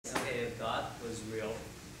God was real.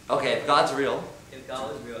 Okay, if God's real. If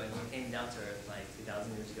God was real and he came down to earth like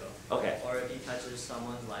 2,000 years ago. Okay. Or if he touches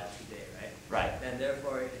someone's life today, right? Right. Then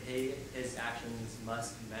therefore his actions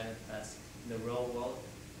must manifest in the real world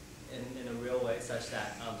in a real way such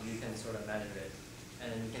that you can sort of measure it.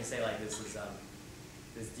 And you can say like this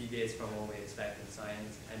deviates from what we expect in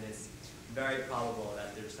science, and it's very probable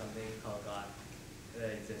that there's something called God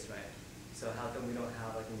that exists, right? So how come we don't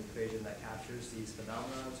have like an equation that captures these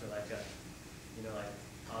phenomena, or like like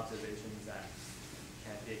observations that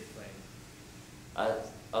can't be explained?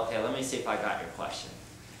 Okay, let me see if I got your question.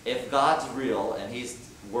 If God's real and he's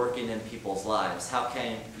working in people's lives, how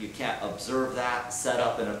can you can't observe that, set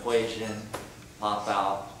up an equation, pop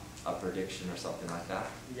out a prediction or something like that?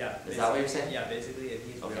 Yeah. Is that what you're saying? Yeah, basically if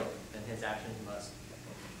he's real, then his actions must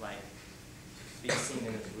like be seen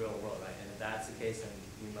in this real world, right? And if that's the case, then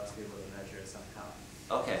we must be able to measure it somehow.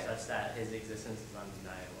 Okay. Such that his existence is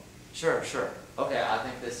undeniable. Sure, sure. Okay, I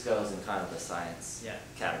think this goes in kind of the science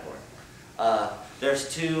category.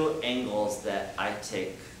 There's two angles that I would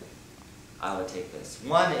take this.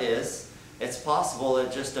 One is, it's possible,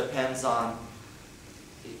 it just depends on,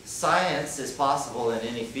 science is possible in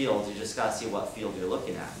any field, you just got to see what field you're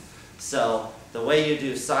looking at. So the way you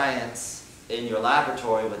do science in your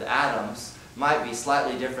laboratory with atoms might be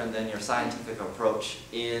slightly different than your scientific approach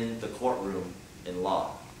in the courtroom in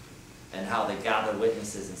law, and how they gather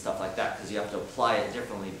witnesses and stuff like that, because you have to apply it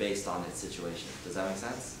differently based on its situation. Does that make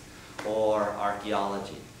sense? Or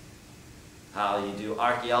archaeology. How you do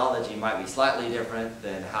archaeology might be slightly different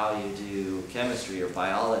than how you do chemistry or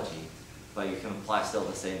biology, but you can apply still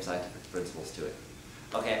the same scientific principles to it.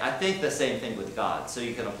 Okay, I think the same thing with God. So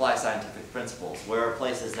you can apply scientific principles. Where are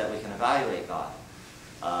places that we can evaluate God?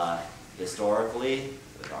 Historically,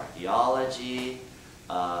 with archaeology,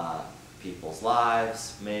 people's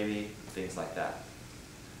lives, maybe, things like that.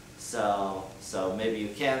 So maybe you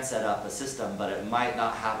can set up a system, but it might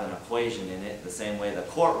not have an equation in it the same way the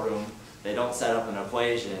courtroom, they don't set up an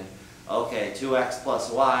equation, okay, 2x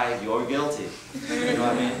plus y, you're guilty. You know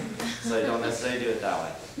what I mean? So you don't necessarily do it that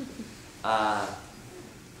way.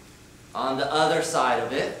 On the other side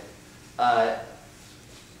of it,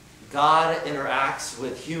 God interacts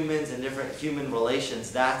with humans and different human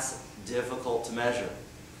relations. That's difficult to measure.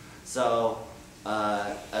 So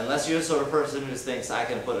unless you're the sort of person who thinks I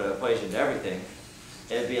can put an equation to everything,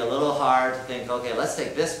 it'd be a little hard to think, okay, let's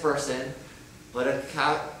take this person,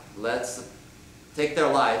 let's take their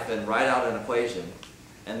life and write out an equation,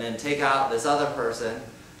 and then take out this other person,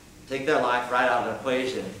 take their life, write out an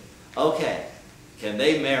equation. Okay, can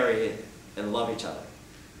they marry and love each other?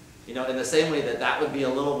 You know, in the same way that would be a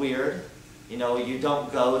little weird. You know, you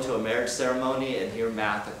don't go to a marriage ceremony and hear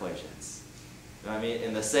math equations. You know what I mean?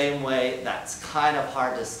 In the same way, that's kind of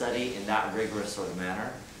hard to study in that rigorous sort of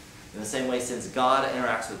manner. In the same way, since God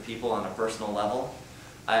interacts with people on a personal level,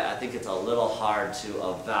 I think it's a little hard to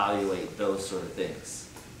evaluate those sort of things.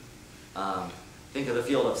 Think of the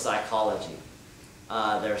field of psychology.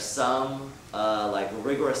 There's some like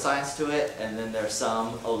rigorous science to it, and then there's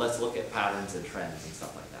some, oh, let's look at patterns and trends and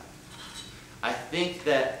stuff like that. I think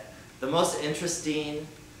that the most interesting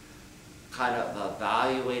kind of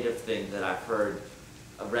evaluative thing that I've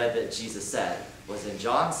read that Jesus said was in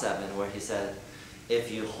John 7, where he said,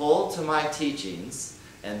 if you hold to my teachings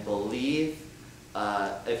and believe,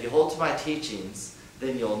 if you hold to my teachings,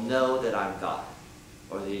 then you'll know that I'm God,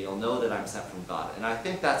 or that you'll know that I'm sent from God. And I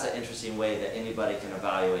think that's an interesting way that anybody can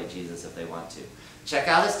evaluate Jesus if they want to. Check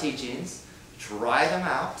out his teachings, try them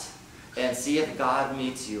out, and see if God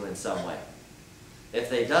meets you in some way. If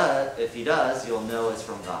he does, you'll know it's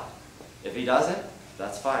from God. If he doesn't,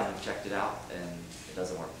 that's fine, you've checked it out and it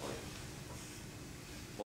doesn't work.